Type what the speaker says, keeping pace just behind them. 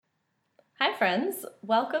Hi, friends.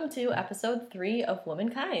 Welcome to episode 3 of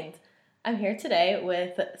Womankind. I'm here today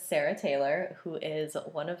with Sarah Taylor, who is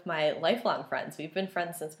one of my lifelong friends. We've been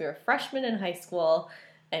friends since we were freshmen in high school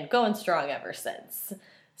and going strong ever since.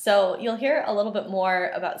 So you'll hear a little bit more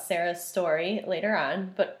about Sarah's story later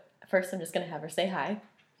on, but first I'm just going to have her say hi.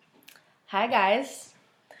 Hi, guys.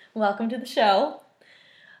 Welcome to the show.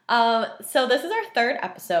 So this is our third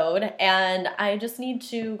episode, and I just need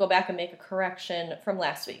to go back and make a correction from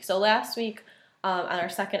last week. So last week, on our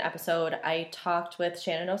second episode, I talked with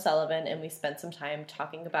Shannon O'Sullivan, and we spent some time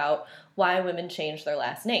talking about why women change their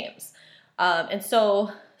last names. And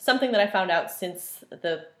so something that I found out since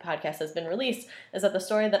the podcast has been released is that the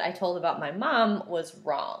story that I told about my mom was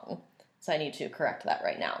wrong. So I need to correct that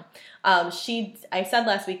right now. I said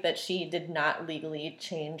last week that she did not legally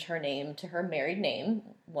change her name to her married name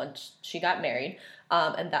once she got married,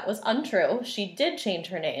 and that was untrue. She did change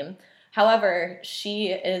her name. However, she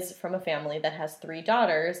is from a family that has 3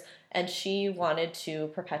 daughters, and she wanted to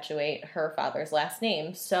perpetuate her father's last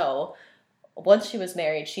name. So once she was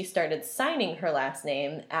married, she started signing her last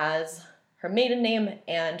name as her maiden name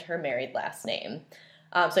and her married last name.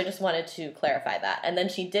 So I just wanted to clarify that. And then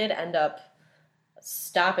she did end up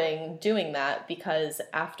stopping doing that because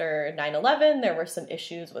after 9/11, there were some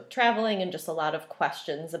issues with traveling and just a lot of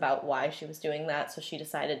questions about why she was doing that. So she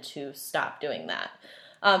decided to stop doing that.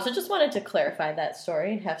 So just wanted to clarify that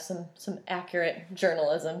story and have some accurate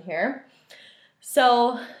journalism here.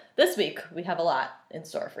 So this week, we have a lot in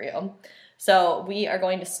store for you. So we are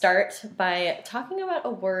going to start by talking about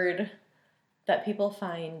a word that people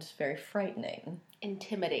find very frightening.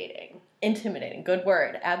 Intimidating. Good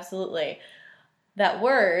word. Absolutely. That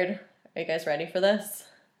word, are you guys ready for this?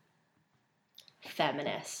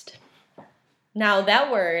 Feminist. Now,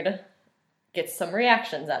 that word gets some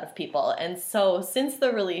reactions out of people. And so since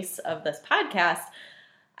the release of this podcast,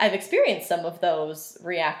 I've experienced some of those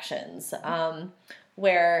reactions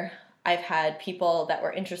where I've had people that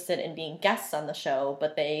were interested in being guests on the show,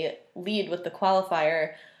 but they lead with the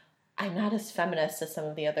qualifier, I'm not as feminist as some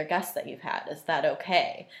of the other guests that you've had. Is that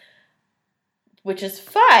okay? Which is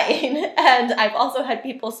fine. And I've also had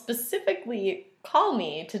people specifically call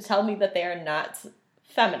me to tell me that they are not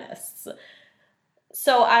feminists.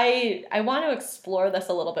 So I want to explore this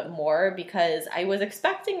a little bit more because I was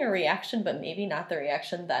expecting a reaction, but maybe not the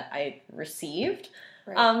reaction that I received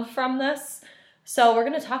from this. So we're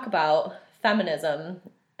going to talk about feminism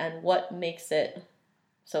and what makes it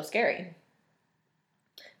so scary.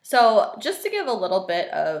 So just to give a little bit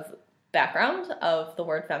of background of the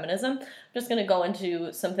word feminism, I'm just going to go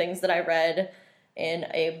into some things that I read in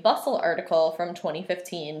a Bustle article from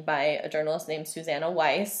 2015 by a journalist named Susanna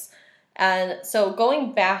Weiss. And so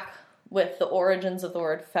going back with the origins of the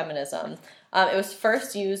word feminism, it was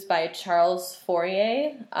first used by Charles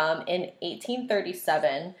Fourier in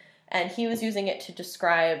 1837, and he was using it to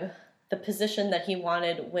describe the position that he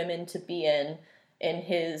wanted women to be in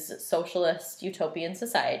his socialist utopian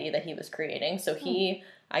society that he was creating. So he,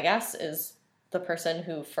 I guess, is the person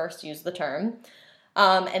who first used the term.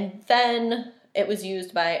 And then it was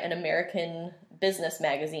used by an American business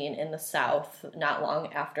magazine in the South not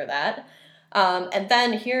long after that. And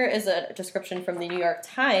then here is a description from the New York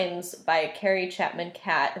Times by Carrie Chapman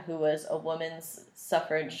Catt, who was a women's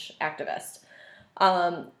suffrage activist.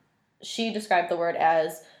 She described the word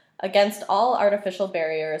as against all artificial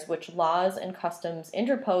barriers which laws and customs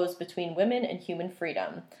interpose between women and human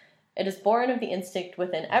freedom. It is born of the instinct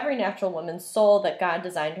within every natural woman's soul that God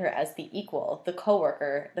designed her as the equal, the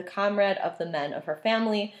co-worker, the comrade of the men of her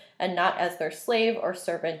family, and not as their slave or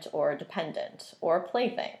servant or dependent or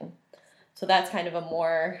plaything. So that's kind of a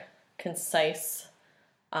more concise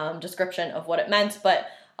description of what it meant. But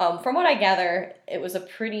from what I gather, it was a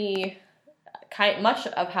pretty much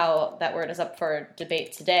of how that word is up for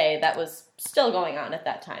debate today, that was still going on at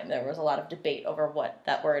that time. There was a lot of debate over what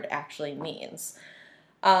that word actually means.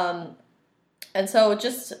 And so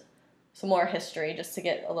just some more history, just to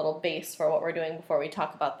get a little base for what we're doing before we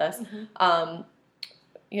talk about this. Mm-hmm.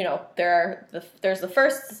 There's the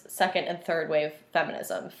first, second, and third wave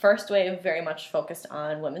feminism. First wave very much focused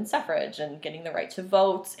on women's suffrage and getting the right to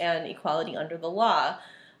vote and equality under the law.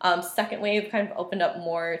 Second wave kind of opened up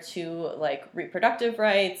more to like reproductive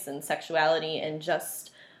rights and sexuality and just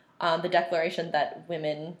the declaration that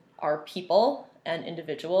women are people and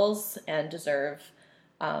individuals and deserve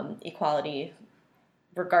equality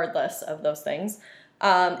regardless of those things.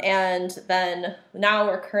 And then now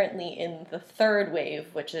we're currently in the third wave,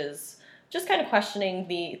 which is just kind of questioning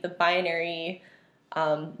the binary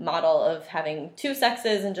model of having 2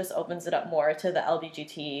 sexes and just opens it up more to the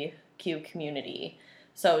LGBTQ community.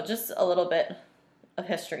 So just a little bit of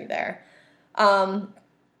history there.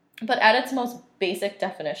 But at its most basic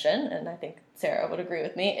definition, and I think Sarah would agree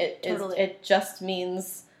with me, it just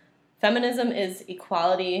means feminism is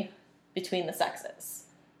equality between the sexes.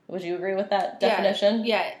 Would you agree with that definition?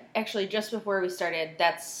 Yeah, actually, just before we started,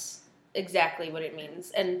 that's exactly what it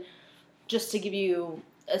means. And just to give you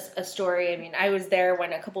a story, I mean, I was there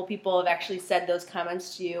when a couple people have actually said those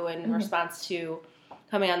comments to you in response to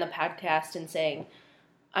coming on the podcast and saying,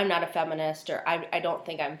 I'm not a feminist, or I don't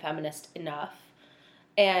think I'm feminist enough.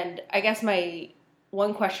 And I guess my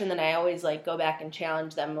one question that I always go back and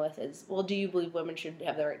challenge them with is, well, do you believe women should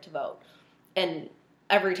have the right to vote? And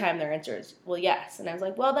every time their answer is, well, yes. And I was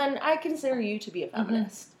like, well, then I consider you to be a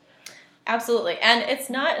feminist. Absolutely. And it's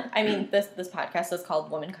not, I mean, this podcast is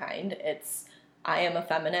called Womankind. I am a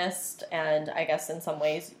feminist, and I guess in some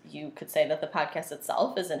ways you could say that the podcast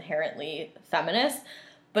itself is inherently feminist,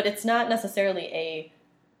 but it's not necessarily a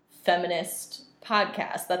feminist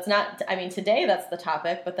podcast. That's not, I mean, today that's the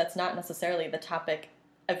topic, but that's not necessarily the topic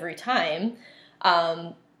every time.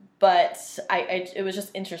 But it was just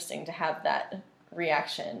interesting to have that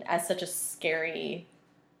reaction as such a scary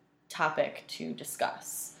topic to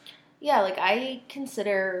discuss. Yeah, I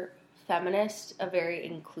consider feminist a very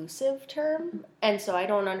inclusive term, and so I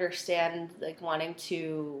don't understand wanting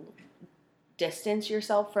to distance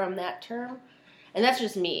yourself from that term. And that's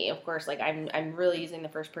just me, of course. I'm really using the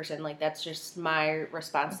first person. That's just my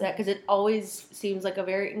response to that, because it always seems like a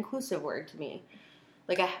very inclusive word to me,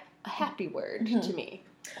 a happy word to me.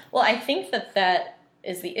 Well, I think that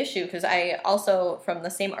is the issue, because I also, from the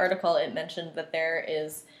same article, it mentioned that there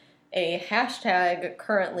is a hashtag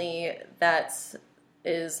currently that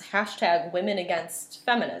is hashtag women against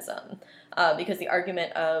feminism, because the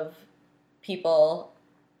argument of people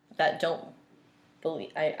that don't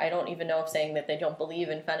believe, I don't even know if saying that they don't believe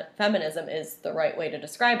in feminism is the right way to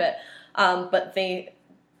describe it, but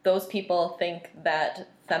those people think that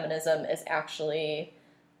feminism is actually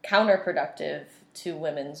counterproductive to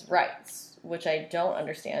women's rights, which I don't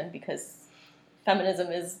understand, because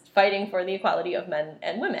feminism is fighting for the equality of men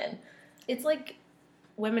and women. It's like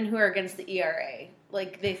women who are against the ERA.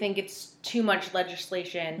 They think it's too much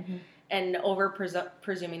legislation and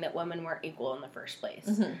presuming that women weren't equal in the first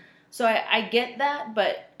place. So I get that,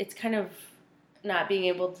 but it's kind of not being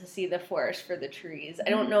able to see the forest for the trees. I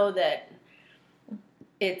don't know that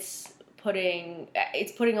it's putting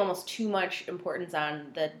almost too much importance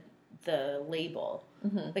on the label.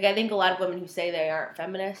 I think a lot of women who say they aren't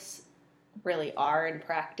feminists really are in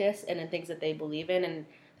practice and in things that they believe in and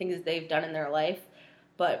things that they've done in their life,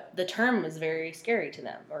 but the term is very scary to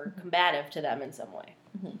them or combative to them in some way.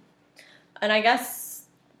 And I guess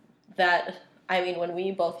that, I mean, when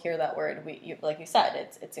we both hear that word, like you said,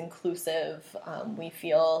 it's inclusive, we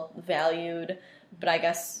feel valued, but I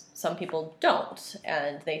guess some people don't,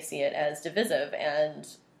 and they see it as divisive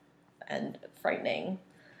and frightening.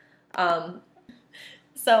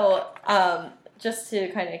 So just to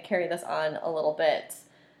kind of carry this on a little bit,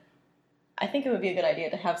 I think it would be a good idea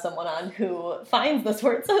to have someone on who finds this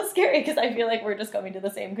word so scary, because I feel like we're just coming to the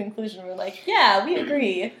same conclusion. We're like, yeah, we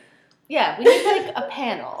agree. Yeah, we need a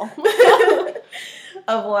panel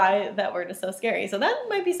of why that word is so scary. So that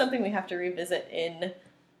might be something we have to revisit in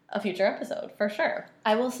a future episode, for sure.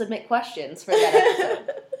 I will submit questions for that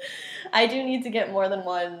episode. I do need to get more than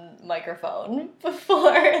one microphone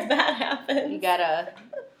before that happens. You gotta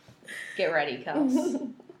get ready,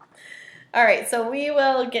 Kels. All right, so we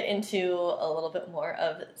will get into a little bit more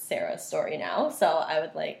of Sarah's story now. So I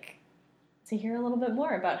would like to hear a little bit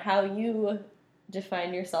more about how you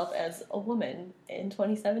define yourself as a woman in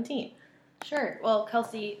 2017. Sure. Well,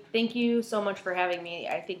 Kelsey, thank you so much for having me.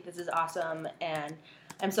 I think this is awesome, and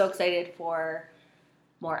I'm so excited for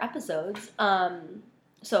more episodes.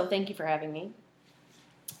 So thank you for having me.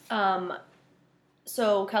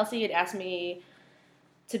 So Kelsey had asked me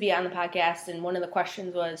to be on the podcast, and one of the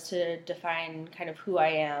questions was to define kind of who I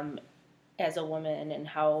am as a woman and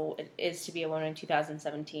how it is to be a woman in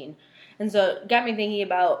 2017. And so it got me thinking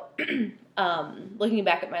about looking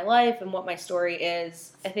back at my life and what my story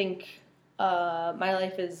is. I think my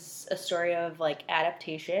life is a story of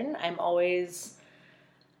adaptation. I'm always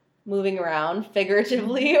moving around,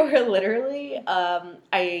 figuratively or literally.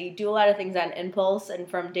 I do a lot of things on impulse, and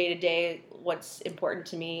from day to day, what's important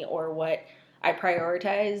to me or what I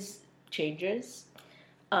prioritize changes.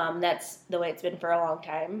 That's the way it's been for a long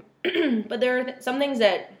time. But there are some things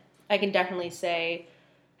that I can definitely say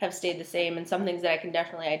have stayed the same, and some things that I can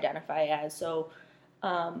definitely identify as. So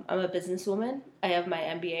I'm a businesswoman. I have my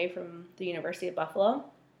MBA from the University of Buffalo.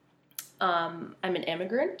 I'm an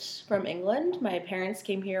immigrant from England. My parents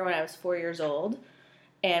came here when I was 4 years old,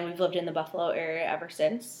 and we've lived in the Buffalo area ever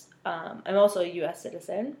since. I'm also a U.S.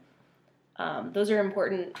 citizen. Those are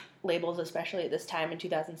important labels, especially at this time in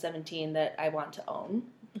 2017, that I want to own.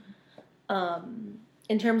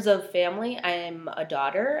 In terms of family, I'm a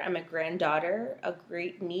daughter, I'm a granddaughter, a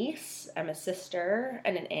great niece, I'm a sister,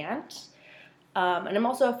 and an aunt. And I'm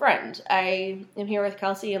also a friend. I am here with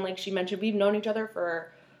Kelsey, and like she mentioned, we've known each other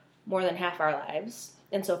for more than half our lives.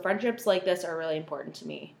 And so friendships like this are really important to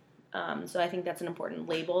me. So I think that's an important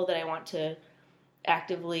label that I want to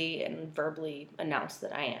actively and verbally announce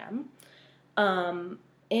that I am.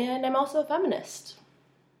 And I'm also a feminist,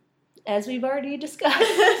 as we've already discussed.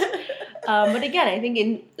 But again, I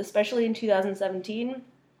think especially in 2017,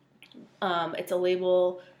 it's a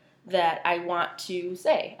label that I want to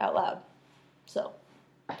say out loud. So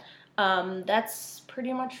that's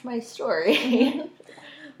pretty much my story.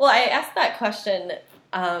 Well, I asked that question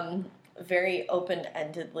very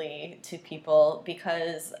open-endedly to people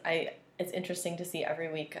because it's interesting to see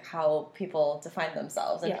every week how people define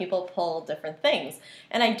themselves, and people pull different things.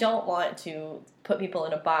 And I don't want to put people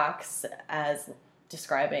in a box as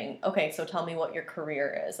describing, okay, so tell me what your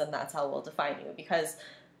career is, and that's how we'll define you, because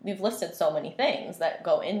we've listed so many things that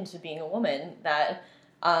go into being a woman that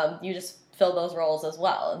you just fill those roles as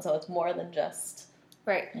well. And so it's more than just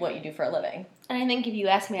what you do for a living. And I think if you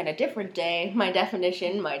asked me on a different day, my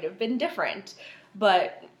definition might have been different.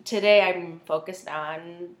 But today I'm focused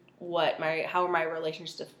on how my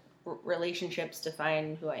relationships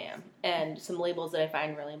define who I am, and some labels that I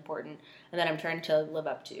find really important and that I'm trying to live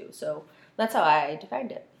up to. So that's how I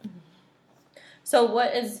defined it. So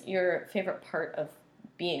what is your favorite part of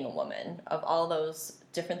being a woman, of all those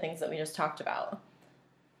different things that we just talked about?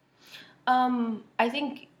 I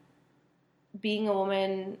think being a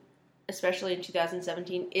woman, especially in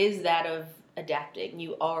 2017, is that of adapting.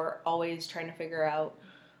 You are always trying to figure out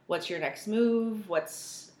what's your next move,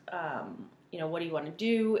 what's what do you want to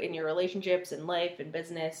do in your relationships and life and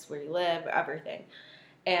business, where you live, everything.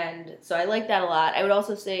 And so I like that a lot. I would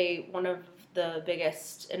also say one of the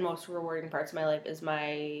biggest and most rewarding parts of my life is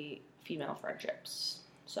my female friendships.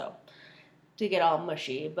 So to get all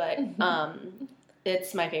mushy, but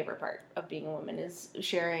it's my favorite part of being a woman, is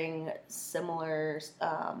sharing similar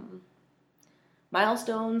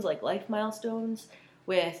milestones, like life milestones,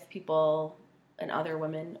 with people and other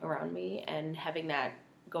women around me, and having that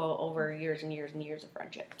go over years and years and years of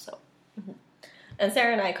friendship. So, And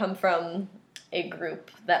Sarah and I come from a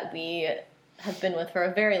group that we have been with for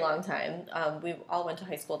a very long time. We all went to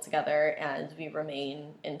high school together, and we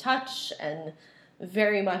remain in touch and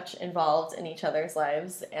very much involved in each other's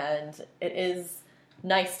lives. And it is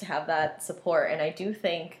nice to have that support. And I do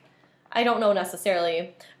think, I don't know necessarily,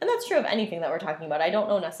 and that's true of anything that we're talking about, I don't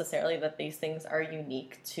know necessarily that these things are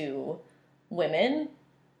unique to women,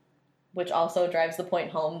 which also drives the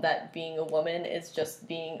point home that being a woman is just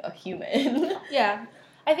being a human. Yeah.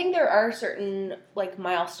 I think there are certain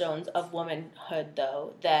milestones of womanhood,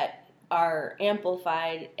 though, that are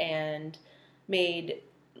amplified and made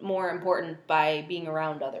more important by being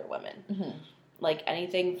around other women. Mm-hmm. Like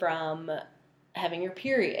anything from having your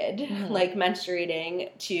period, like menstruating,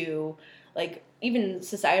 to even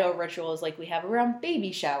societal rituals like we have around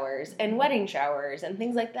baby showers and wedding showers and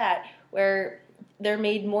things like that, where they're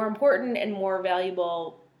made more important and more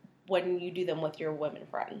valuable when you do them with your women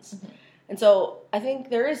friends. Mm-hmm. And so I think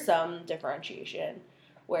there is some differentiation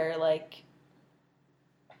where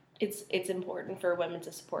it's important for women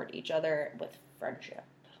to support each other with friendship.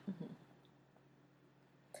 Mm-hmm.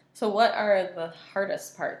 So what are the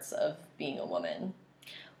hardest parts of being a woman?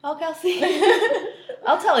 Well, Kelsey,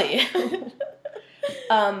 I'll tell you.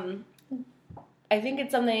 I think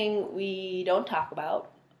it's something we don't talk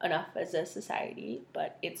about enough as a society,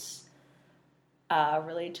 but it's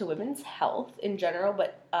related to women's health in general,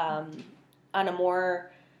 but on a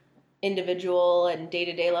more individual and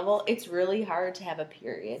day-to-day level, it's really hard to have a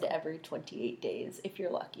period every 28 days if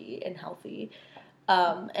you're lucky and healthy.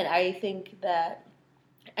 And I think that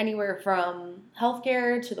anywhere from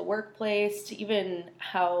healthcare to the workplace to even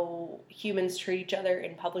how humans treat each other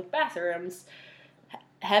in public bathrooms,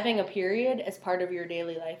 having a period as part of your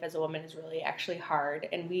daily life as a woman is really actually hard.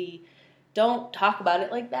 And we don't talk about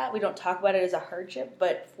it like that. We don't talk about it as a hardship,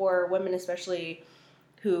 but for women especially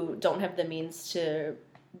who don't have the means to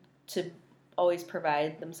always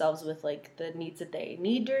provide themselves with the needs that they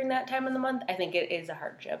need during that time of the month, I think it is a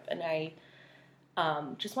hardship. And I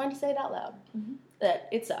just wanted to say it out loud, that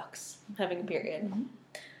it sucks having a period. Mm-hmm.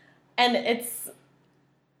 And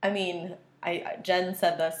Jen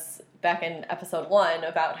said this back in episode 1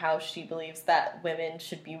 about how she believes that women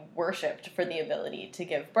should be worshipped for the ability to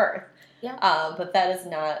give birth. Yeah. But that is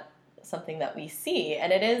not something that we see.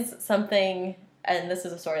 And it is something and this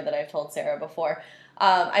is a story that I've told Sarah before,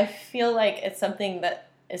 I feel like it's something that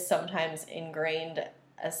is sometimes ingrained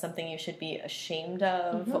as something you should be ashamed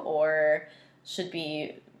of or should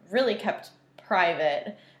be really kept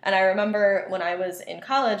private. And I remember when I was in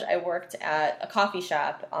college, I worked at a coffee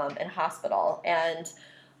shop in a hospital, and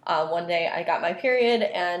one day I got my period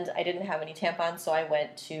and I didn't have any tampons, so I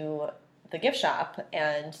went to the gift shop,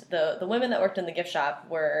 and the women that worked in the gift shop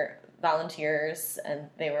were volunteers, and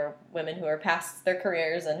they were women who were past their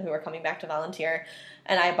careers and who were coming back to volunteer.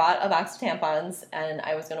 And I bought a box of tampons, and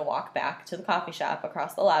I was going to walk back to the coffee shop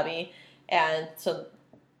across the lobby, and so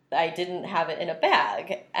I didn't have it in a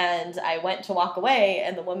bag, and I went to walk away,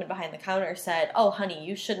 and the woman behind the counter said, "Oh, honey,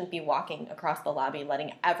 you shouldn't be walking across the lobby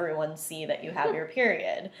letting everyone see that you have your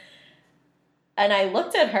period." And I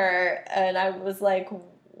looked at her, and I was like,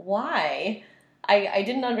 why? I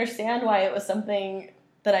didn't understand why it was something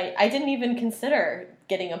that I didn't even consider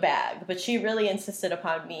getting a bag, but she really insisted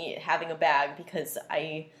upon me having a bag because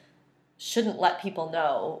I shouldn't let people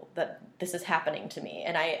know that this is happening to me,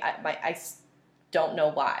 and I don't know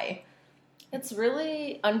why. It's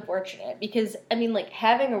really unfortunate because, I mean, like,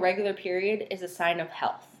 having a regular period is a sign of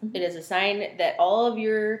health. Mm-hmm. It is a sign that all of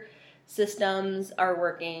your systems are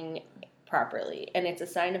working properly, and it's a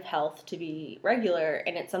sign of health to be regular,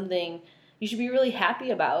 and it's something you should be really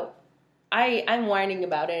happy about. I'm whining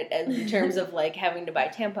about it in terms of, like, having to buy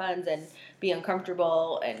tampons and be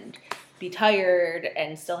uncomfortable and be tired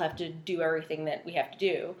and still have to do everything that we have to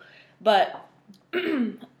do. But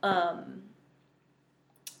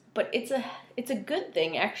it's a good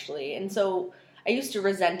thing, actually. And so I used to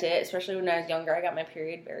resent it, especially when I was younger. I got my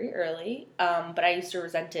period very early, but I used to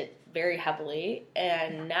resent it very heavily.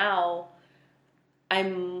 And now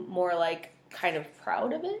I'm more, like, kind of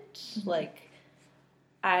proud of it. Mm-hmm. Like,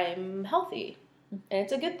 I'm healthy, and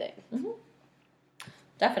it's a good thing. Mm-hmm.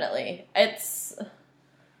 Definitely.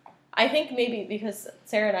 I think maybe because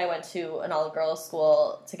Sarah and I went to an all-girls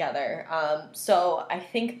school together, so I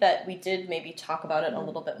think that we did maybe talk about it a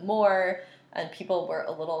little bit more, and people were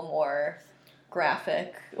a little more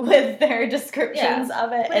graphic with their descriptions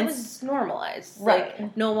of it. But it was normalized. Right.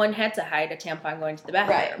 Like, no one had to hide a tampon going to the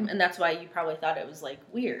bathroom. Right. And that's why you probably thought it was, like,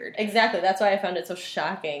 weird. Exactly. That's why I found it so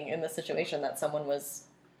shocking in the situation that someone was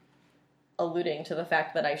alluding to the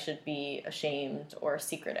fact that I should be ashamed or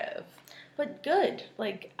secretive. But good.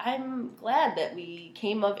 Like, I'm glad that we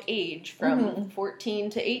came of age from 14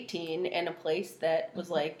 to 18 in a place that was,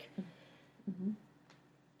 like,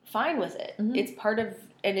 fine with it. Mm-hmm. It's part of,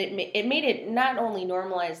 and it made it not only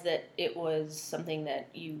normalize that it was something that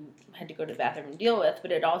you had to go to the bathroom and deal with,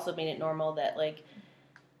 but it also made it normal that, like,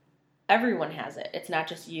 everyone has it. It's not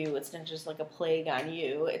just you. It's not just, like, a plague on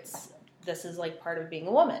you. This is, like, part of being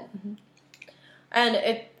a woman. Mm-hmm. And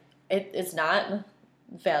it is not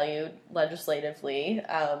valued legislatively.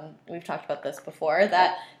 We've talked about this before,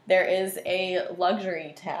 that there is a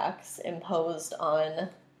luxury tax imposed on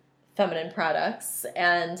feminine products,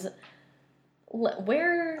 and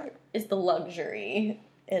where is the luxury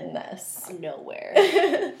in this? Nowhere.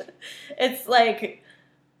 It's like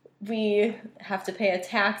we have to pay a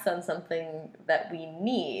tax on something that we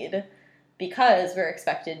need because we're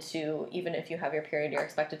expected to, even if you have your period, you're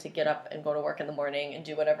expected to get up and go to work in the morning and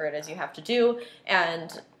do whatever it is you have to do,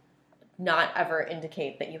 and not ever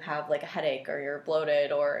indicate that you have, like, a headache or you're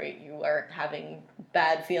bloated or you are having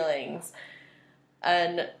bad feelings.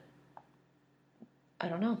 And I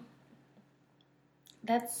don't know.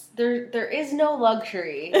 There is no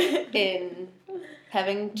luxury in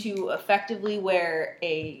having to effectively wear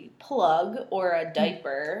a plug or a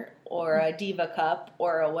diaper or a Diva cup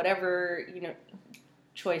or a whatever,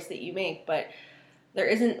 choice that you make, but there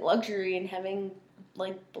isn't luxury in having,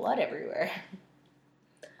 like, blood everywhere.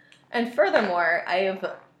 And furthermore, I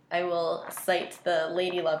will cite the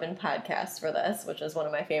Lady Lovin' podcast for this, which is one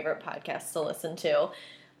of my favorite podcasts to listen to.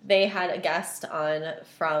 They had a guest on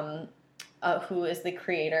from who is the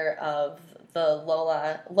creator of the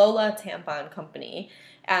Lola Tampon Company,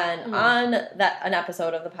 and on an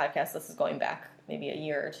episode of the podcast, this is going back maybe a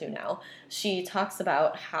year or two now, she talks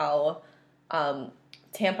about how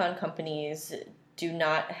tampon companies do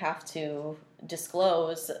not have to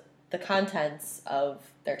disclose the contents of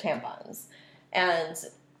their tampons. And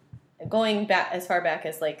going back as far back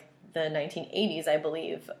as, like, the 1980s, I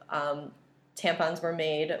believe, tampons were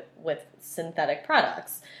made with synthetic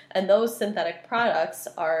products. And those synthetic products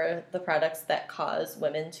are the products that cause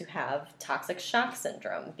women to have toxic shock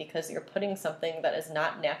syndrome, because you're putting something that is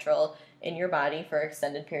not natural in your body for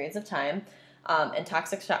extended periods of time. And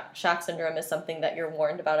toxic shock syndrome is something that you're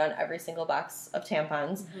warned about on every single box of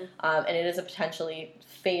tampons. And it is a potentially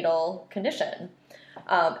fatal condition.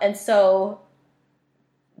 And so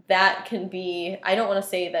that can be, I don't want to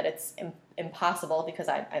say that it's impossible because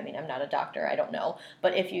I mean, I'm not a doctor, I don't know.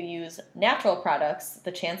 But if you use natural products,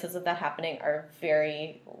 the chances of that happening are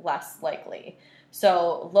very less likely.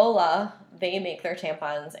 So Lola, they make their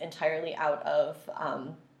tampons entirely out of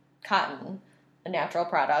cotton, a natural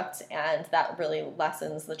product, and that really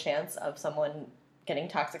lessens the chance of someone getting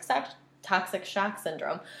toxic shock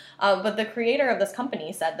syndrome. But the creator of this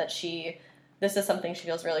company said that this is something she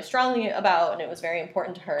feels really strongly about, and it was very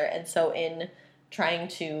important to her. And so in trying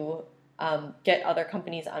to get other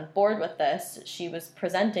companies on board with this, she was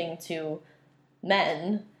presenting to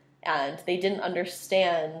men, and they didn't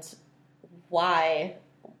understand why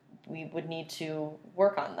we would need to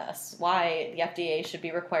work on this, why the FDA should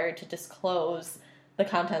be required to disclose the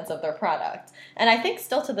contents of their product. And I think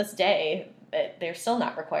still to this day, they're still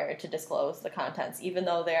not required to disclose the contents, even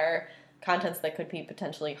though they're contents that could be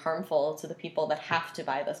potentially harmful to the people that have to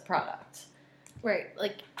buy this product. Right.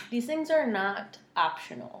 Like, these things are not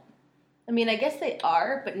optional. I mean, I guess they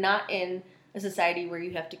are, but not in a society where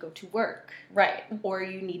you have to go to work. Right. Or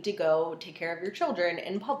you need to go take care of your children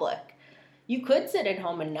in public. You could sit at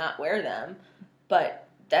home and not wear them, but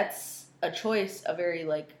that's a choice, a very,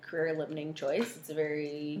 like, career-limiting choice. It's a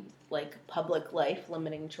very, like, public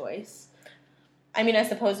life-limiting choice. I mean, I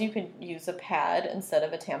suppose you could use a pad instead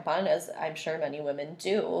of a tampon, as I'm sure many women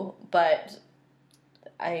do, but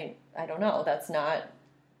I don't know. That's not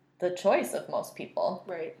the choice of most people.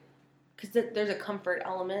 Right. Because there's a comfort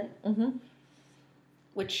element,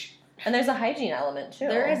 which... And there's a hygiene element, too.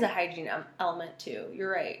 There is a hygiene element, too.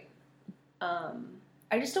 You're right.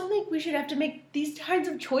 I just don't think we should have to make these kinds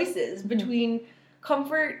of choices between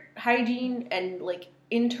comfort, hygiene, and, like,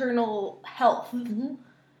 internal health. Mm-hmm.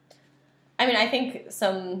 I mean, I think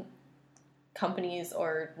some companies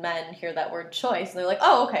or men hear that word choice, and they're like,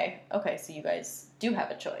 oh, okay, so you guys do have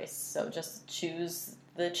a choice. So just choose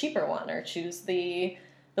the cheaper one, or choose the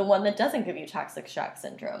one that doesn't give you toxic shock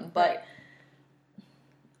syndrome. But right.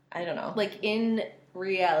 I don't know. Like, in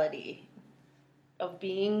reality of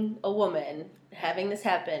being a woman, having this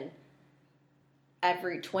happen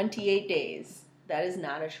every 28 days, that is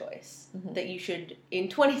not a choice that you should, in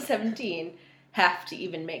 2017, have to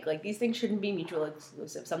even make. Like, these things shouldn't be mutually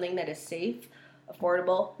exclusive. Something that is safe,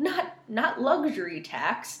 affordable, not luxury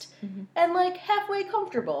taxed, and, like, halfway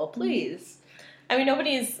comfortable, please. I mean,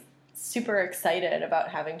 nobody's super excited about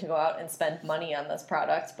having to go out and spend money on this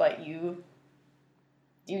product, but you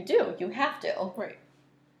do. You have to. Right.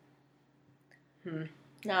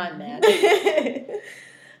 Now I'm mad.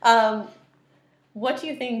 What do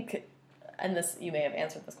you think, and this, you may have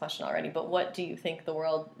answered this question already, but what do you think the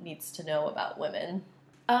world needs to know about women?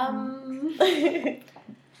 I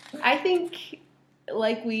think,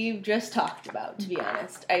 like we've just talked about, to be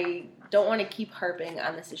honest, I don't want to keep harping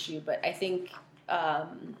on this issue, but I think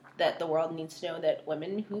that the world needs to know that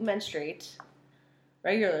women who menstruate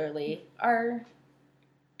regularly are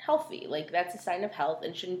healthy. Like, that's a sign of health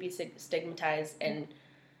and shouldn't be stigmatized, and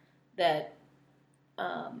that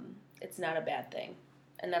it's not a bad thing.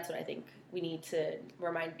 And that's what I think we need to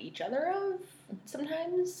remind each other of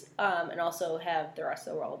sometimes, and also have the rest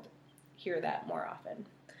of the world hear that more often.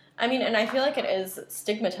 I mean, and I feel like it is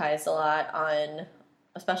stigmatized a lot on,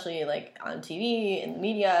 especially like on TV, in the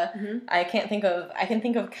media. I can think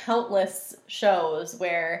of countless shows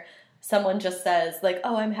where someone just says, like,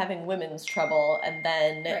 oh, I'm having women's trouble, and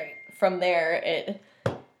then from there it,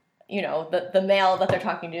 you know, the male that they're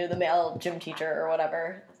talking to, the male gym teacher or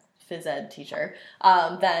whatever, phys ed teacher,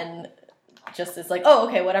 then just is like, oh,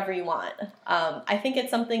 okay, whatever you want. I think it's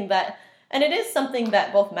something that, and it is something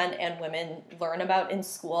that both men and women learn about in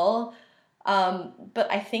school, but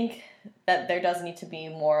I think that there does need to be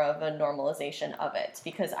more of a normalization of it,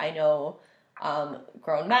 because I know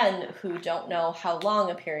grown men who don't know how long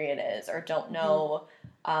a period is, or don't know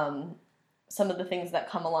some of the things that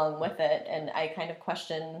come along with it, and I kind of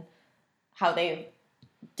question how they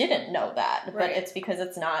didn't know that, but it's because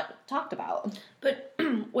it's not talked about. But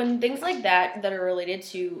when things like that are related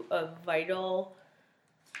to a vital,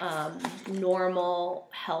 normal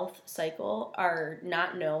health cycle are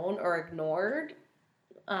not known or ignored,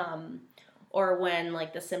 or when,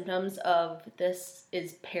 like, the symptoms of this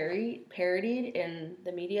is parodied in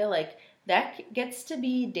the media, like, that gets to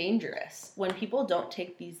be dangerous. When people don't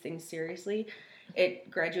take these things seriously,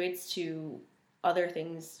 it graduates to other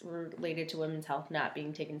things related to women's health not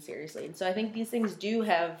being taken seriously. And so I think these things do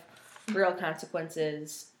have real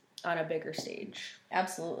consequences on a bigger stage.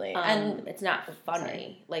 Absolutely. And it's not funny.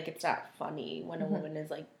 Sorry. Like, it's not funny when a woman is,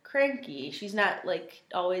 like, cranky. She's not, like,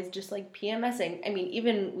 always just, like, PMSing. I mean,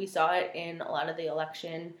 even we saw it in a lot of the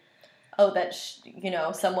election oh, that,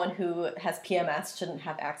 someone who has PMS shouldn't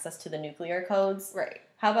have access to the nuclear codes. Right.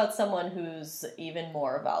 How about someone who's even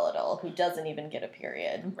more volatile, who doesn't even get a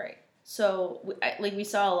period? Right. So, we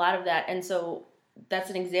saw a lot of that, and so that's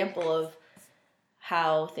an example of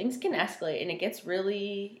how things can escalate, and it gets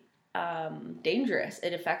really dangerous.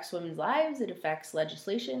 It affects women's lives, it affects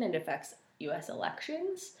legislation, it affects U.S.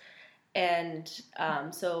 elections, and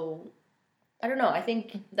so, I don't know, I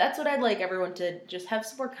think that's what I'd like everyone to just have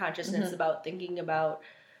some more consciousness about, thinking about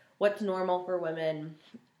what's normal for women,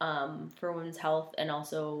 for women's health, and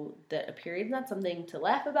also that a period's not something to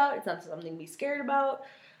laugh about, it's not something to be scared about.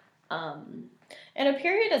 And a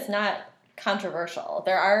period is not controversial.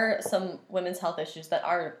 There are some women's health issues that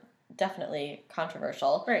are definitely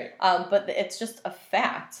controversial. Right. But it's just a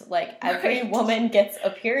fact. Like, every woman gets a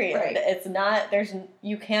period. Right. It's not,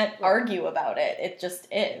 you can't argue about it. It just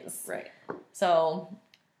is. Right. So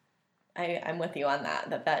I'm with you on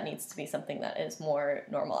that needs to be something that is more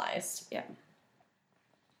normalized. Yeah.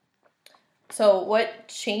 So what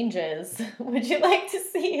changes would you like to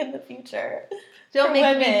see in the future? Don't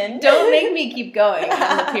make me keep going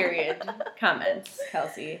on the period comments,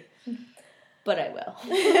 Kelsey. But I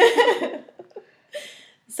will.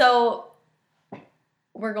 So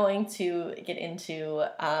we're going to get into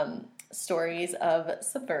stories of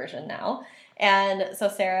subversion now. And so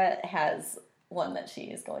Sarah has one that she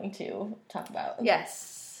is going to talk about.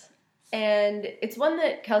 Yes. And it's one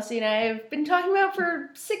that Kelsey and I have been talking about for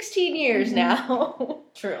 16 years now.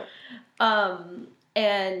 True.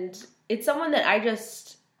 And it's someone that I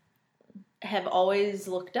just have always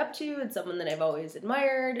looked up to. It's someone that I've always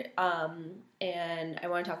admired. And I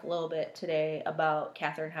want to talk a little bit today about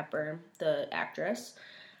Katharine Hepburn, the actress.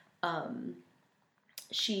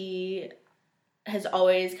 She has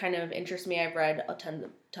always kind of interested me. I've read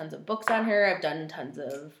tons of books on her. I've done tons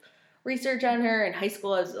of research on her. In high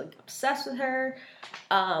school, I was obsessed with her.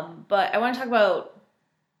 But I want to talk about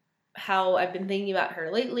how I've been thinking about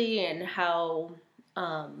her lately, and how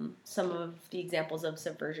some of the examples of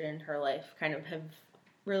subversion in her life kind of have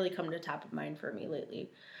really come to top of mind for me lately.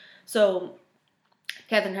 So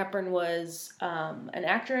Katharine Hepburn was an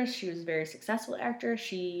actress. She was a very successful actress.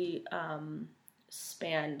 She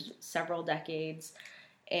spanned several decades,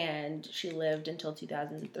 and she lived until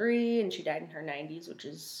 2003, and she died in her 90s, which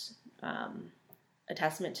is a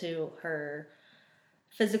testament to her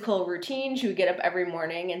physical routine. She would get up every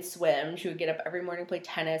morning and swim. She would get up every morning and play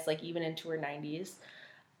tennis, even into her 90s.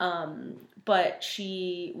 But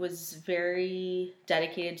she was very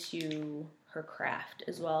dedicated to her craft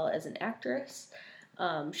as well as an actress.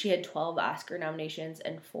 She had 12 Oscar nominations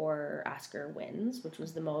and 4 Oscar wins, which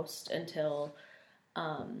was the most until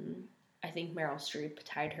I think Meryl Streep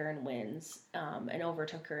tied her in wins and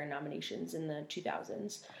overtook her in nominations in the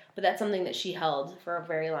 2000s. But that's something that she held for a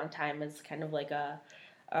very long time as kind of like a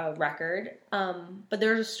record. But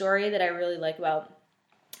there's a story that I really like about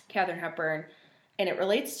Katharine Hepburn, and it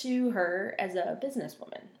relates to her as a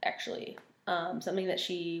businesswoman, actually. Something that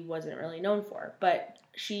she wasn't really known for. But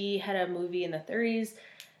she had a movie in the 30s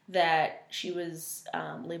that she was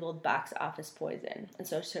labeled box office poison. And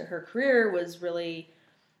so her career was really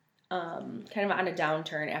kind of on a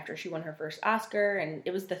downturn after she won her first Oscar, and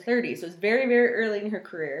it was the 30s, so it was very, very early in her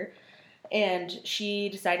career, and she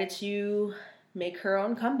decided to make her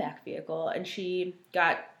own comeback vehicle, and she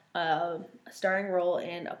got a starring role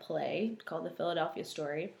in a play called The Philadelphia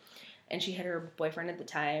Story, and she had her boyfriend at the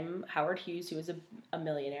time, Howard Hughes, who was a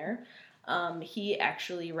millionaire. He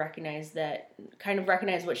actually recognized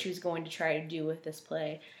what she was going to try to do with this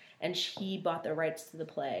play, and he bought the rights to the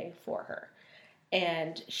play for her.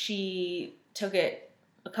 And she took it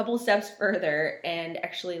a couple steps further and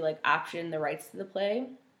actually optioned the rights to the play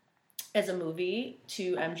as a movie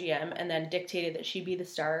to MGM, and then dictated that she be the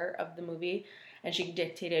star of the movie, and she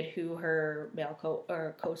dictated who her male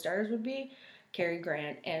co-stars would be, Cary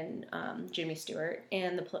Grant and Jimmy Stewart.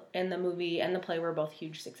 And the movie and the play were both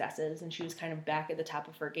huge successes, and she was kind of back at the top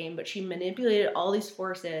of her game. But she manipulated all these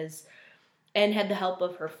forces and had the help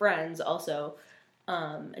of her friends also.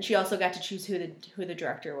 And she also got to choose who the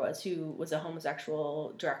director was, who was a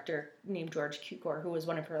homosexual director named George Cukor, who was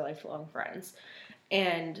one of her lifelong friends.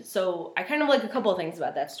 And so I kind of like a couple of things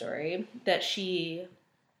about that story, that she,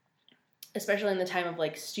 especially in the time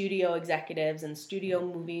of studio executives and studio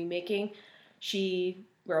movie making, she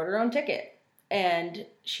wrote her own ticket, and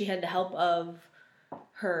she had the help of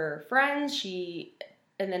her friends.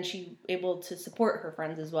 And then she able to support her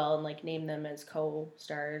friends as well and name them as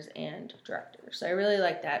co-stars and directors. So I really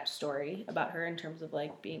like that story about her in terms of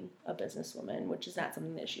being a businesswoman, which is not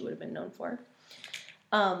something that she would have been known for.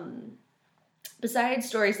 besides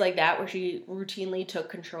stories like that where she routinely took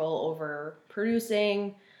control over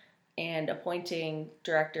producing and appointing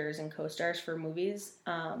directors and co-stars for movies,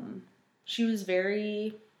 she was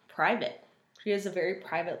very private. She has a very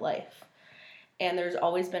private life. And there's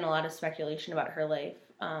always been a lot of speculation about her life.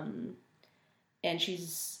 And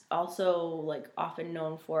she's also, like, often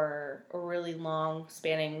known for a really long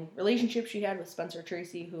spanning relationship she had with Spencer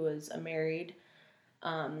Tracy, who was a married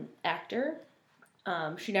actor.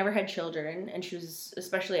 She never had children, and she was,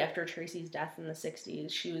 especially after Tracy's death in the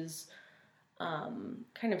 60s, she was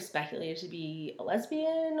kind of speculated to be a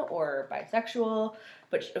lesbian or bisexual,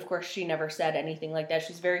 but of course she never said anything like that.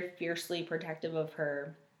 She's very fiercely protective of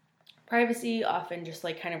her privacy, often just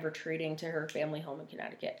like kind of retreating to her family home in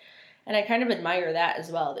Connecticut. And I kind of admire that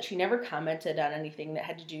as well, that she never commented on anything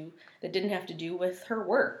that didn't have to do with her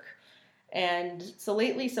work. And so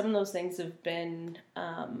lately some of those things have been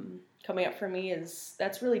coming up for me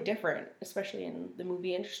that's really different, especially in the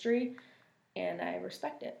movie industry, and I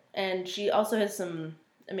respect it. And she also has some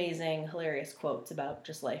amazing, hilarious quotes about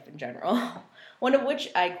just life in general, one of which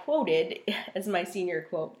I quoted as my senior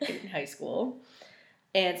quote in high school,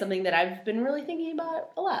 and something that I've been really thinking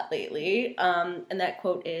about a lot lately, and that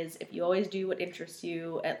quote is, "If you always do what interests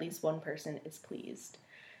you, at least one person is pleased."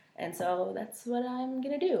 And so that's what I'm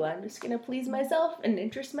going to do. I'm just going to please myself and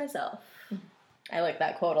interest myself. I like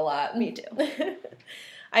that quote a lot. Me too.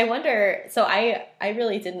 I wonder, so I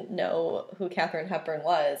really didn't know who Katharine Hepburn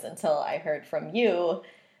was until I heard from you,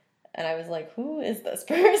 and I was like, who is this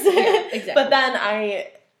person? Yeah, exactly. But then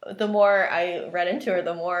the more I read into her,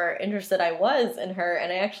 the more interested I was in her,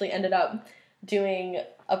 and I actually ended up doing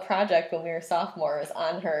a project when we were sophomores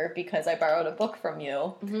on her because I borrowed a book from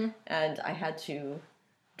you, and I had to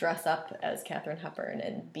dress up as Katharine Hepburn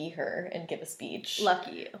and be her and give a speech.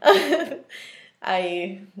 Lucky you.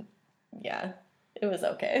 It was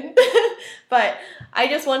okay. But I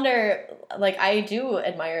just wonder, like, I do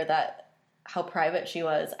admire how private she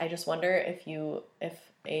was. I just wonder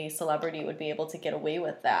if a celebrity would be able to get away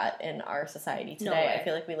with that in our society today. No way. I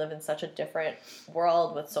feel like we live in such a different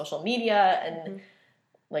world with social media and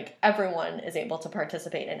like everyone is able to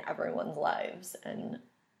participate in everyone's lives, and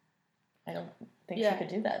I don't think she could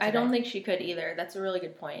do that today. I don't think she could either. That's a really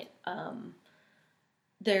good point.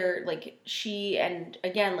 She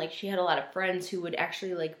had a lot of friends who would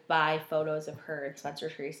actually, like, buy photos of her and Spencer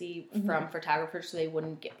Tracy from photographers so they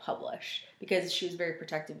wouldn't get published because she was very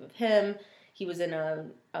protective of him. He was in a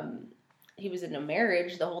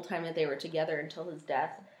marriage the whole time that they were together until his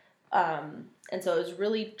death. And so it was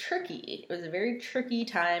really tricky. It was a very tricky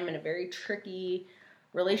time and a very tricky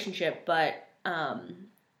relationship, but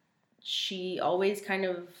she always kind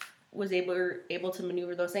of was able to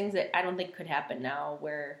maneuver those things that I don't think could happen now,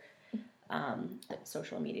 where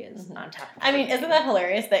social media is on top of I mean, isn't that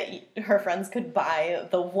hilarious that her friends could buy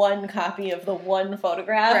the one copy of the one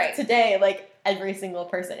photograph? Right. Today, like, every single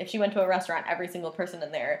person, if she went to a restaurant, every single person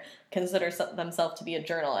in there considers themselves to be a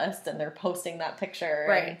journalist, and they're posting that picture.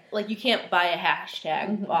 Right. And, like, you can't buy a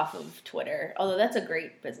hashtag off of Twitter, although that's a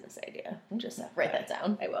great business idea. Just write that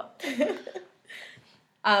down. I will.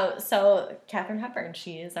 So Katharine Hepburn,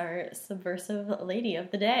 she is our subversive lady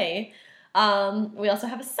of the day. We also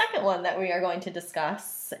have a second one that we are going to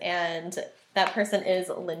discuss, and that person is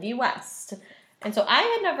Lindy West. And so I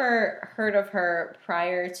had never heard of her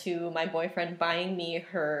prior to my boyfriend buying me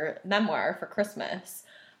her memoir for Christmas.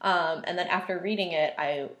 And then after reading it,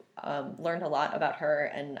 I learned a lot about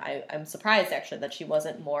her, and I'm surprised, actually, that she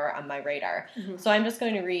wasn't more on my radar. So I'm just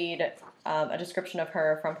going to read a description of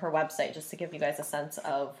her from her website just to give you guys a sense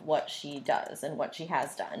of what she does and what she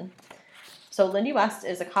has done. So Lindy West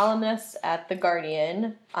is a columnist at The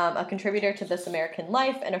Guardian, a contributor to This American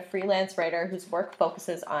Life, and a freelance writer whose work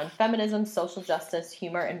focuses on feminism, social justice,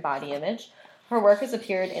 humor, and body image. Her work has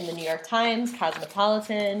appeared in the New York Times,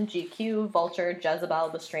 Cosmopolitan, GQ, Vulture, Jezebel,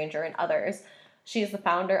 The Stranger, and others. She is the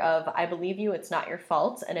founder of I Believe You, It's Not Your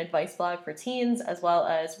Fault, an advice blog for teens, as well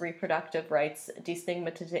as reproductive rights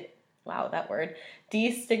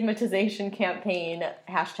destigmatization campaign,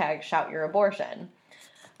 #ShoutYourAbortion.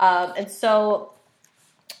 And so,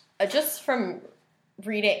 just from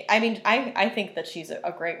reading, I mean, I think that she's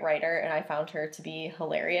a great writer, and I found her to be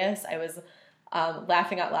hilarious. I was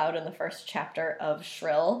laughing out loud in the first chapter of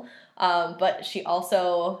Shrill, but she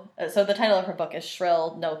also, so the title of her book is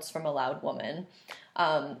Shrill, Notes from a Loud Woman,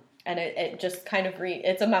 and it just kind of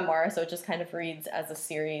it's a memoir, so it just kind of reads as a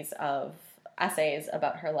series of essays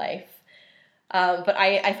about her life. But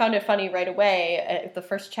I found it funny right away. The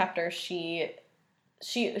first chapter, she's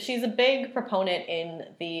a big proponent in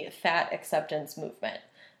the fat acceptance movement.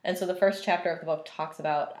 And so the first chapter of the book talks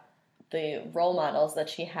about the role models that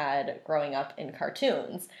she had growing up in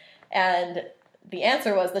cartoons. And the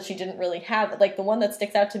answer was that she didn't really have, like, the one that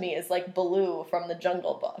sticks out to me is, like, Baloo from the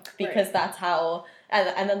Jungle Book, because that's how,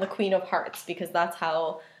 and then the Queen of Hearts, because that's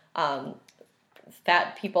how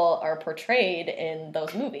fat people are portrayed in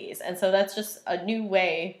those movies. And so that's just a new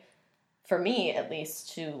way, for me at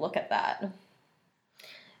least, to look at that.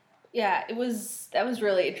 Yeah, that was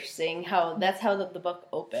really interesting that's how the book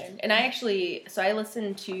opened. And I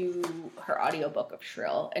listened to her audiobook of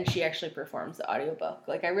Shrill, and she actually performs the audiobook.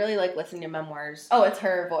 Like, I really like listening to memoirs. Oh, it's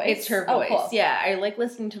her voice? It's her voice. Oh, cool. Yeah, I like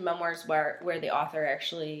listening to memoirs where the author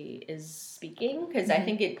actually is speaking, because I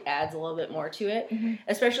think it adds a little bit more to it,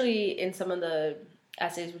 especially in some of the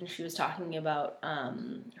essays when she was talking about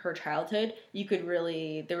her childhood. You could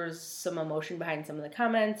really, there was some emotion behind some of the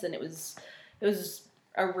comments, and it was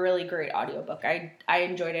a really great audiobook. I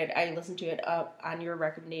enjoyed it. I listened to it on your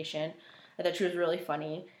recommendation. I thought she was really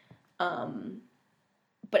funny.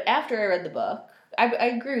 But after I read the book, I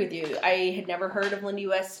agree with you. I had never heard of Lindy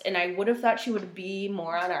West, and I would have thought she would be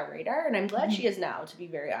more on our radar, and I'm glad she is now, to be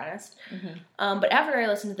very honest. But after I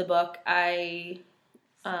listened to the book, I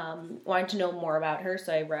wanted to know more about her,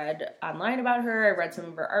 so I read online about her. I read some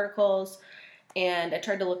of her articles, and I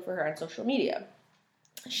tried to look for her on social media.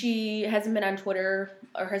 She hasn't been on Twitter,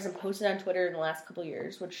 or hasn't posted on Twitter in the last couple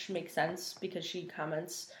years, which makes sense because she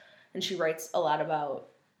comments and she writes a lot about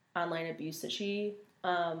online abuse that she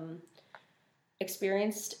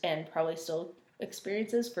experienced and probably still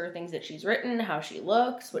experiences for things that she's written, how she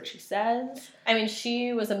looks, what she says. I mean,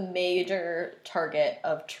 she was a major target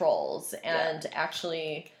of trolls, and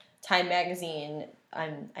actually Time Magazine,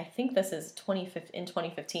 I think this is in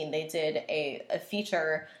 2015, they did a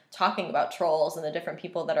feature talking about trolls and the different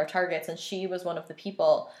people that are targets, and she was one of the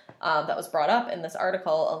people that was brought up in this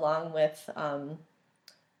article, along with the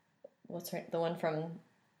one from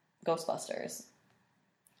Ghostbusters?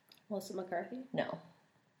 Melissa McCarthy? No.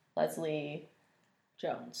 Leslie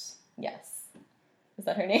Jones. Yes. Is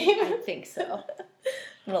that her name? I think so.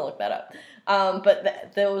 I'm gonna look that up.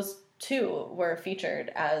 But those two were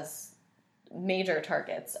featured as major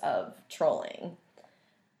targets of trolling.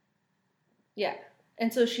 Yeah.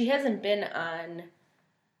 And so she hasn't been on,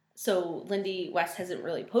 so Lindy West hasn't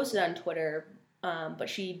really posted on Twitter, but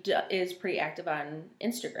she is pretty active on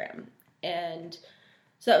Instagram. And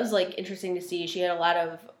so that was, like, interesting to see. She had a lot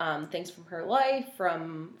of things from her life,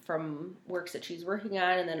 from works that she's working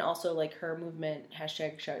on, and then also, like, her movement,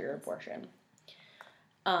 #ShoutYourAbortion,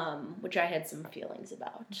 which I had some feelings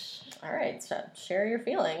about. All right, so share your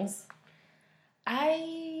feelings.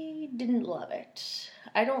 I didn't love it.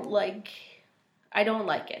 I don't like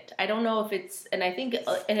it. I don't know if it's, and I think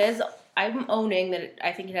it has, I'm owning that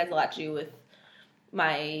I think it has a lot to do with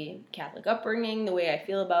my Catholic upbringing, the way I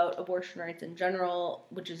feel about abortion rights in general,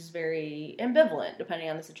 which is very ambivalent depending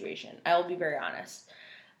on the situation. I will be very honest.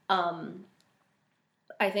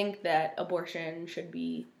 I think that abortion should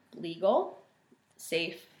be legal,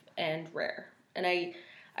 safe, and rare. And I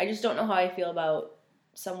just don't know how I feel about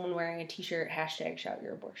someone wearing a t-shirt,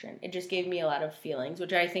 #ShoutYourAbortion. It just gave me a lot of feelings,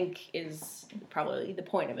 which I think is probably the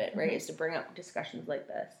point of it, right? Is to bring up discussions like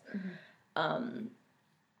this.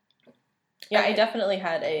 Yeah, I definitely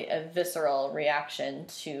had a visceral reaction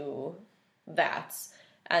to that.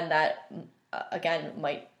 And that, again,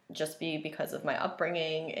 might just be because of my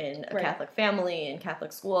upbringing in a Catholic family, in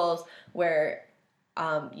Catholic schools, where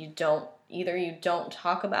you don't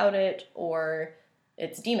talk about it, or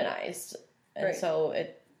it's demonized. And so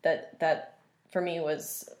that for me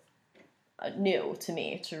was new to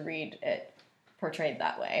me to read it portrayed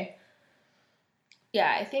that way.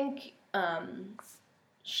 Yeah, I think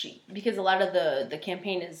because a lot of the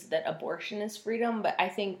campaign is that abortion is freedom, but I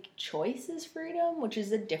think choice is freedom, which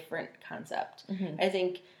is a different concept. I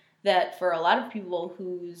think that for a lot of people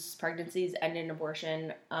whose pregnancies end in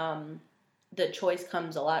abortion, the choice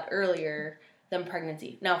comes a lot earlier than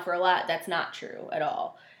pregnancy. Now, for a lot, that's not true at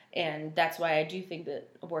all. And that's why I do think that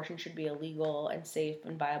abortion should be a legal and safe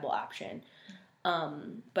and viable option.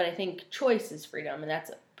 But I think choice is freedom, and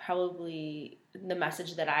that's probably the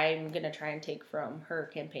message that I'm going to try and take from her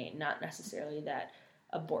campaign, not necessarily that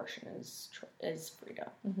abortion is freedom.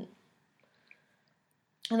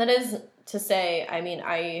 And that is to say, I mean,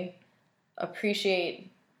 I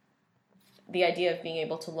appreciate the idea of being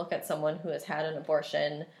able to look at someone who has had an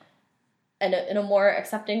abortion in a more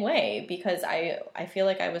accepting way, because I feel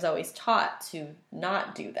like I was always taught to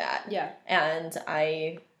not do that. Yeah. And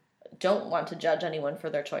I don't want to judge anyone for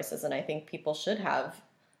their choices, and I think people should have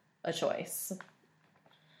a choice.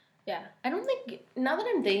 Yeah. I don't think, now that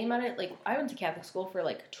I'm thinking about it, like, I went to Catholic school for,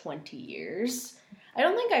 like, 20 years. I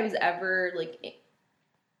don't think I was ever, like,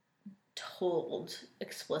 told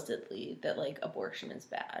explicitly that, like, abortion is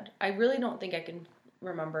bad. I really don't think I can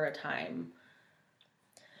remember a time.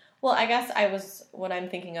 Well, I guess what I'm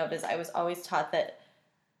thinking of is I was always taught that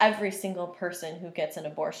every single person who gets an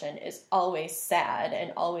abortion is always sad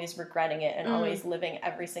and always regretting it and always living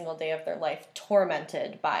every single day of their life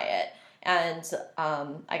tormented by it. And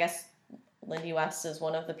I guess Lindy West is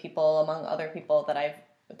one of the people, among other people,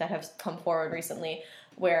 that have come forward recently,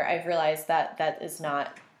 where I've realized that that is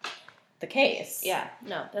not the case. Yeah,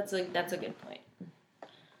 no, that's a good point.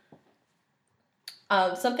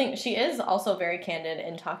 She is also very candid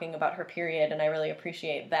in talking about her period, and I really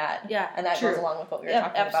appreciate that. Yeah, and that goes along with what we were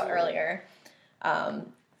talking about earlier,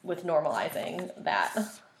 with normalizing that.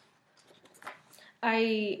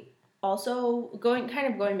 I also going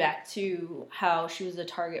back to how she was a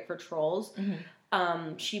target for trolls.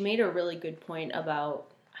 She made a really good point about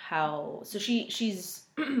how she's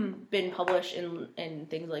been published in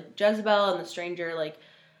things like Jezebel and The Stranger, like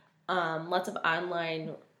lots of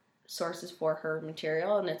online sources for her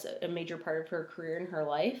material, and it's a major part of her career and her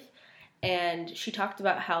life. And she talked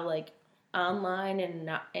about how, like, online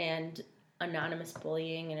and anonymous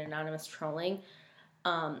bullying and anonymous trolling,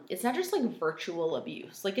 it's not just like virtual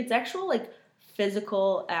abuse, like it's actual, like,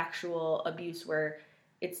 physical actual abuse where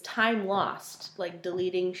it's time lost, like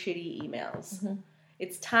deleting shitty emails.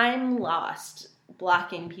 It's time lost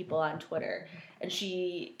blocking people on Twitter. And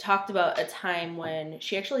she talked about a time when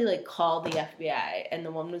she actually, like, called the FBI, and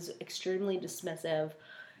the woman was extremely dismissive,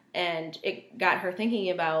 and it got her thinking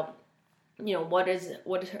about, you know, what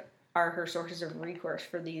are her sources of recourse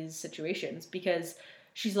for these situations, because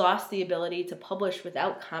she's lost the ability to publish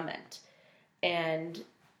without comment, and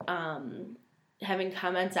having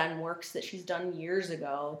comments on works that she's done years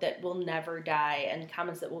ago that will never die, and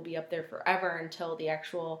comments that will be up there forever until the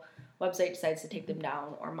actual website decides to take them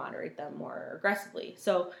down or moderate them more aggressively.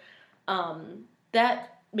 So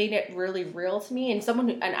that made it really real to me.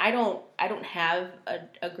 And I don't have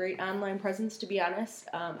a great online presence, to be honest.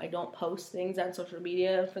 I don't post things on social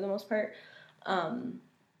media for the most part.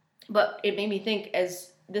 But it made me think,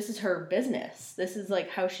 as this is her business. This is, like,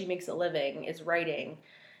 how she makes a living, is writing.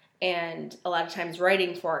 And a lot of times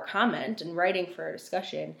writing for a comment and writing for a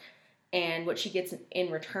discussion. And what she gets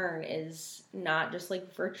in return is not just,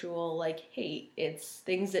 like, virtual, like, hate. It's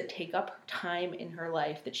things that take up time in her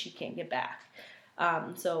life that she can't get back.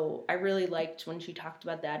 So I really liked when she talked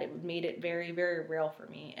about that. It made it very, very real for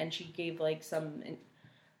me. And she gave, like, some,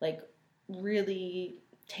 like, really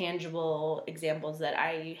tangible examples that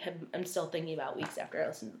I'm still thinking about weeks after I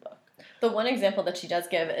listened to the book. The one example that she does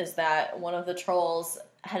give is that one of the trolls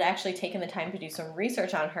had actually taken the time to do some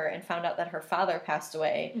research on her and found out that her father passed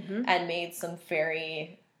away, and made some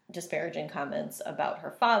very disparaging comments about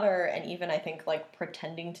her father, and even, I think, like,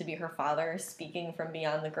 pretending to be her father, speaking from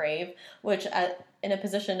beyond the grave, which in a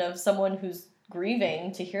position of someone who's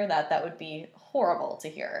grieving, to hear that would be horrible to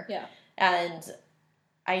hear. Yeah. And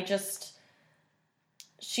I just...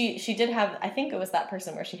 She did have, I think it was that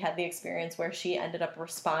person where she had the experience where she ended up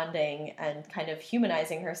responding and kind of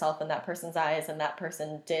humanizing herself in that person's eyes, and that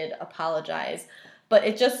person did apologize. But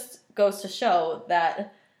it just goes to show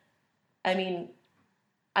that, I mean,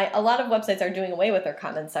 a lot of websites are doing away with their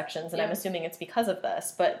comment sections, and I'm assuming it's because of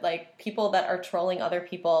this. But, like, people that are trolling other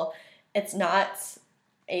people, it's not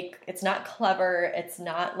clever, it's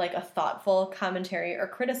not, like, a thoughtful commentary or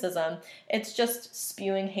criticism. It's just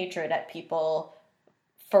spewing hatred at people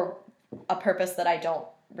for a purpose that I don't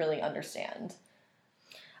really understand.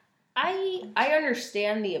 I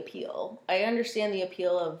understand the appeal. I understand the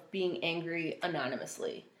appeal of being angry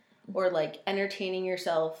anonymously, or, like, entertaining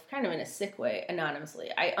yourself kind of in a sick way anonymously.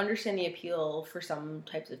 I understand the appeal for some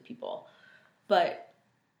types of people. But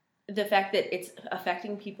the fact that it's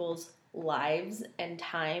affecting people's lives and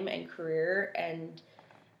time and career and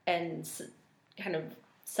kind of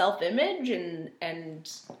self-image and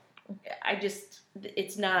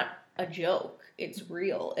it's not a joke. It's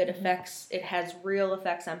real. It has real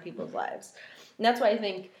effects on people's lives. And that's why I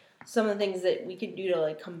think some of the things that we can do to,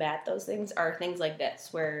 like, combat those things are things like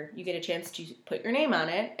this, where you get a chance to put your name on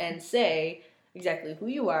it and say exactly who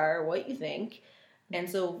you are, what you think. And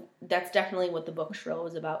so that's definitely what the book Shrill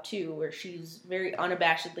was about too, where she's very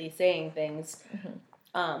unabashedly saying things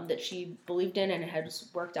that she believed in and had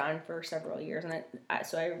worked on for several years. And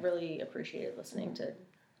so I really appreciated listening to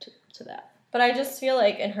that. But I just feel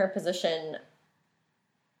like in her position,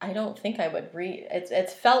 I don't think I would read. It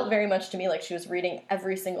felt very much to me like she was reading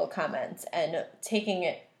every single comment and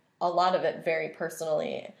taking a lot of it very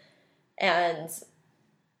personally. And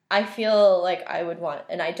I feel like I would want,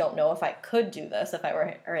 and I don't know if I could do this if I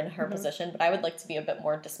were in her position, but I would like to be a bit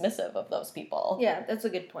more dismissive of those people. Yeah, that's a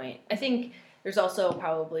good point. I think there's also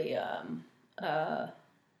probably an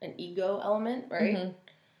ego element, right? Mm-hmm.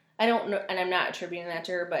 I don't know, and I'm not attributing that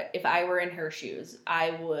to her, but if I were in her shoes,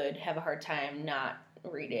 I would have a hard time not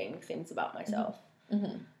reading things about myself.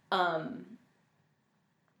 Mm-hmm.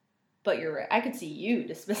 But you're right. I could see you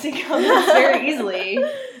dismissing comments very easily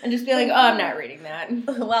and just be like, oh, I'm not reading that.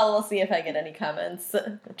 Well, we'll see if I get any comments.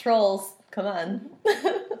 Trolls, come on.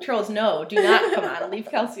 Trolls, no, do not come on. Leave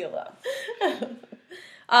Kelsey alone.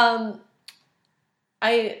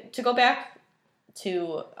 To go back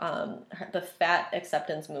to the fat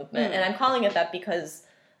acceptance movement, and I'm calling it that because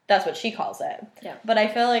that's what she calls it. Yeah. But I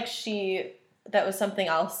feel like that was something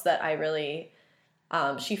else that I really...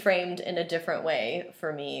 she framed in a different way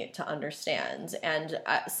for me to understand. And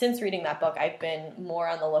since reading that book, I've been more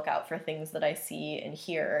on the lookout for things that I see and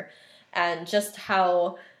hear, and just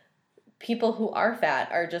how people who are fat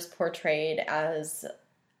are just portrayed as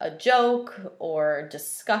a joke or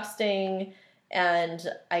disgusting. And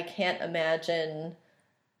I can't imagine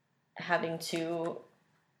having to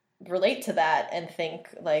relate to that and think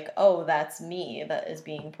like, oh, that's me that is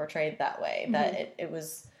being portrayed that way. Mm-hmm. That it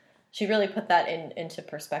was... She really put that into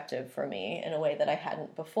perspective for me in a way that I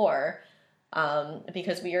hadn't before,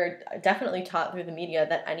 because we are definitely taught through the media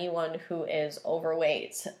that anyone who is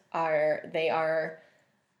overweight are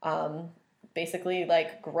basically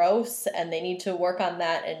like gross, and they need to work on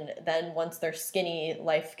that, and then once they're skinny,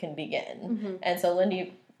 life can begin. Mm-hmm. And so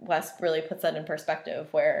Lindy West really puts that in perspective,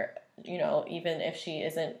 where, you know, even if she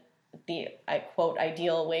isn't the, I quote,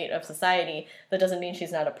 ideal weight of society, that doesn't mean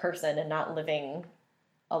she's not a person and not living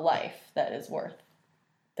a life that is worth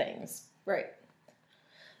things. Right.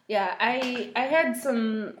 Yeah, I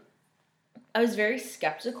was very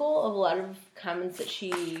skeptical of a lot of comments that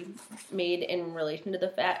she made in relation to the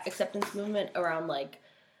fat acceptance movement around, like,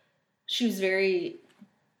 she was very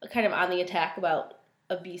kind of on the attack about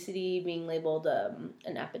obesity being labeled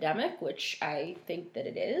an epidemic, which I think that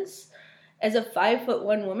it is. As a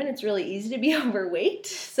 5'1" woman, it's really easy to be overweight,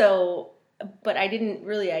 so... But I didn't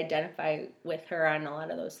really identify with her on a lot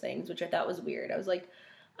of those things, which I thought was weird. I was like,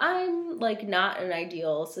 I'm, like, not an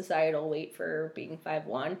ideal societal weight for being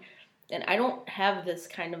 5'1", and I don't have this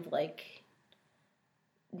kind of, like,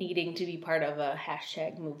 needing to be part of a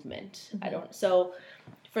hashtag movement. Mm-hmm. I don't. So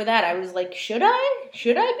for that, I was like, should I?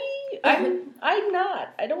 Should I be? I'm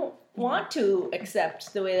not. I don't want to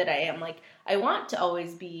accept the way that I am. Like, I want to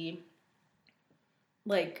always be,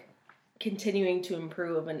 like, continuing to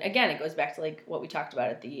improve. And again, it goes back to like what we talked about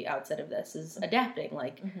at the outset of this, is adapting.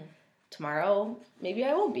 Like, tomorrow maybe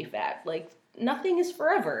I won't be fat. Like, nothing is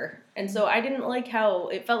forever. And so I didn't like how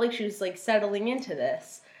it felt like she was like settling into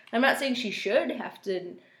this. I'm not saying she should have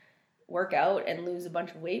to work out and lose a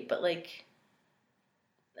bunch of weight, but like,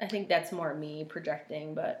 I think that's more me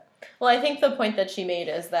projecting. But well, I think the point that she made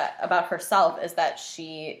is that about herself is that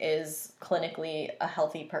she is clinically a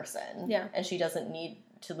healthy person. Yeah. And she doesn't need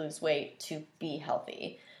to lose weight to be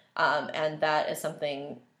healthy. And that is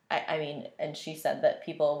something, I mean, and she said that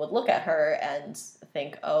people would look at her and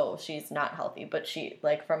think, oh, she's not healthy. But she,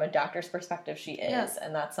 like, from a doctor's perspective, she is. Yeah.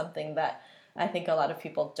 And that's something that I think a lot of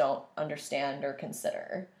people don't understand or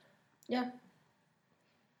consider. Yeah.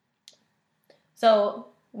 So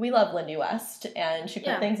we love Lindy West, and she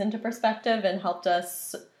put things into perspective and helped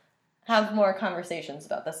us have more conversations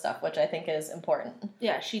about this stuff, which I think is important.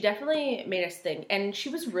 Yeah, she definitely made us think, and she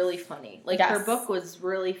was really funny. Like, her book was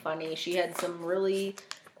really funny. She had some really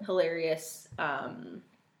hilarious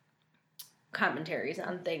commentaries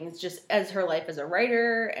on things, just as her life as a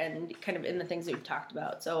writer and kind of in the things that we've talked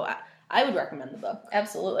about. So I would recommend the book.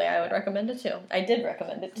 Absolutely, I would recommend it too. I did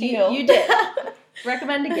recommend it to you. You did.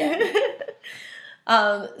 Recommend again.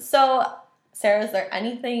 So, Sarah, is there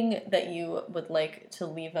anything that you would like to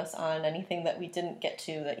leave us on? Anything that we didn't get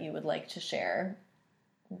to that you would like to share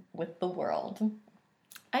with the world?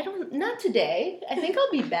 Not today. I think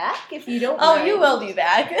I'll be back if you don't mind. Oh, you will be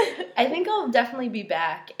back. I think I'll definitely be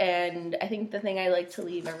back, and I think the thing I like to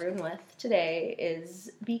leave everyone with today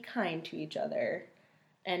is be kind to each other,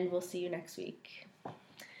 and we'll see you next week.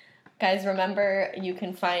 Guys, remember, you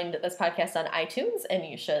can find this podcast on iTunes, and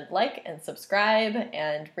you should like and subscribe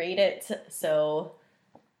and rate it,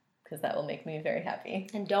 because that will make me very happy.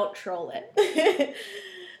 And don't troll it.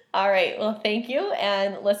 All right, well, thank you,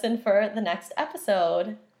 and listen for the next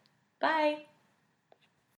episode. Bye.